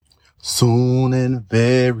Soon and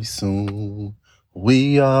very soon,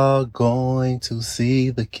 we are going to see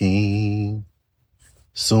the King.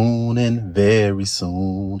 Soon and very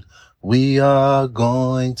soon, we are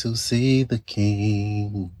going to see the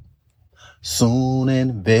King. Soon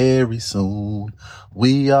and very soon,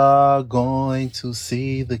 we are going to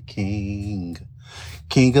see the King.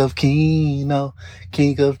 King of Kino,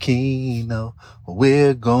 King of Kino,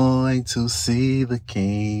 we're going to see the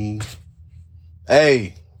King.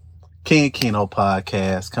 Hey, King Kino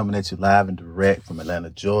podcast coming at you live and direct from Atlanta,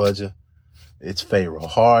 Georgia. It's Pharaoh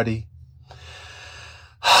Hardy.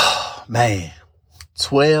 Man,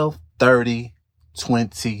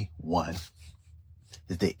 12/30/21.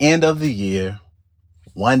 It's the end of the year,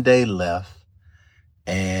 one day left,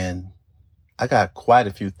 and I got quite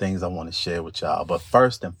a few things I want to share with y'all. But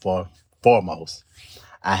first and foremost,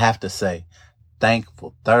 I have to say,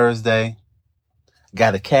 thankful Thursday.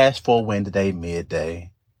 Got a cash for win today, midday.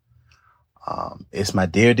 It's my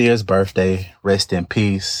dear's birthday. Rest in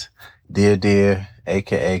peace, dear,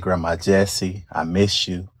 aka Grandma Jessie. I miss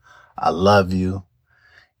you. I love you.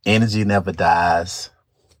 Energy never dies.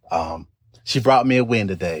 She brought me a win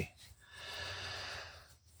today.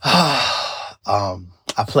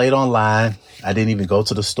 I played online. I didn't even go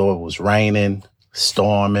to the store. It was raining,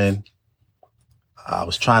 storming. I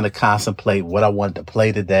was trying to contemplate what I wanted to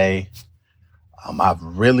play today. I've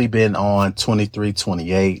really been on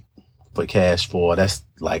 23/28 for Cash 4. That's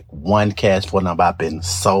like one Cash 4 number I've been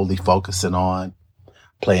solely focusing on.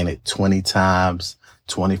 Playing it 20 times,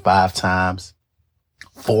 25 times,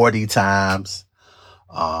 40 times.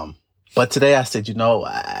 But today I said,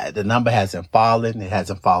 the number hasn't fallen. It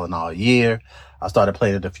hasn't fallen all year. I started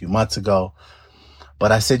playing it a few months ago.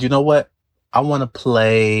 But I said, you know what? I want to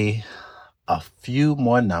play a few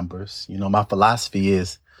more numbers. My philosophy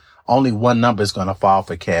is only one number is going to fall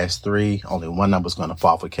for Cash 3. Only one number is going to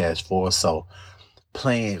fall for Cash 4. So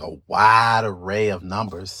playing a wide array of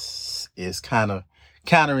numbers is kind of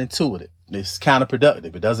counterintuitive. It's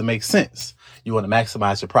counterproductive. It doesn't make sense. You want to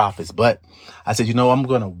maximize your profits. But I said, I'm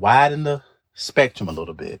going to widen the spectrum a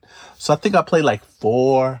little bit. So I think I played like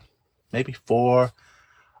maybe four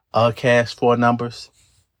Cash 4 numbers.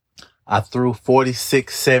 I threw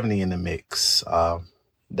 4670 in the mix.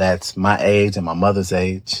 That's my age and my mother's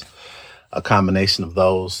age, a combination of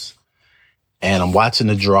those. And I'm watching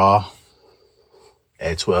the draw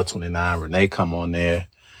at 12:29. Renee come on there.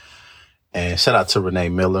 And shout out to Renee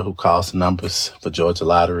Miller, who calls the numbers for Georgia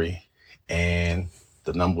Lottery. And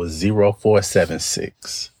the number was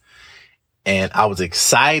 0476. And I was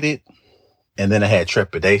excited. And then I had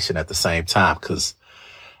trepidation at the same time because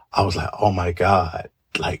I was like, oh my God,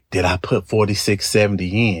 did I put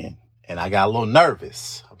 4670 in? And I got a little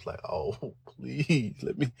nervous. I was like, oh, please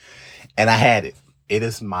let me. And I had it. It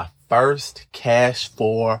is my first Cash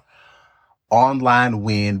 4 online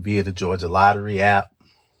win via the Georgia Lottery app.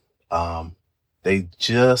 They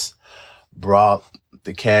just brought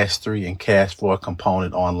the Cash 3 and Cash 4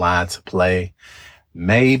 component online to play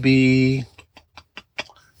maybe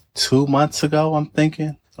 2 months ago, I'm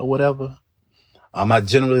thinking, or whatever. I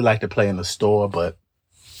generally like to play in the store, but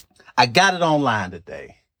I got it online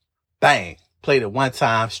today. Bang. Played it one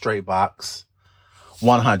time, straight box,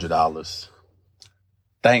 $100.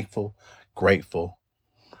 Thankful, grateful.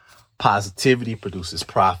 Positivity produces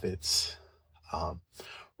profits.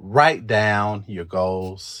 Write down your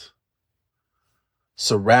goals.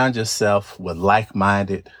 Surround yourself with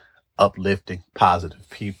like-minded, uplifting, positive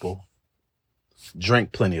people.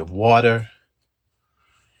 Drink plenty of water.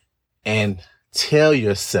 And tell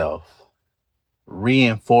yourself,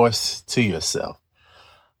 reinforce to yourself,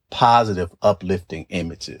 positive, uplifting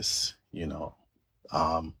images.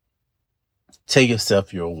 Tell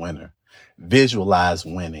yourself you're a winner. Visualize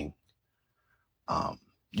winning.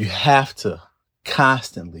 You have to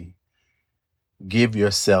constantly give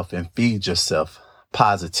yourself and feed yourself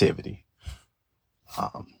positivity.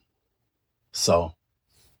 So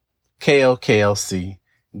KLKLC,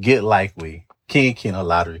 Get Like We, King Kino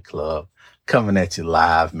Lottery Club, coming at you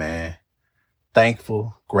live, man.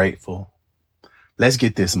 Thankful, grateful. Let's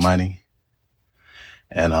get this money.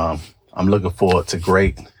 And I'm looking forward to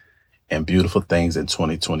great and beautiful things in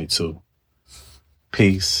 2022.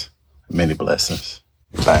 Peace, many blessings.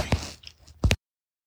 Bye.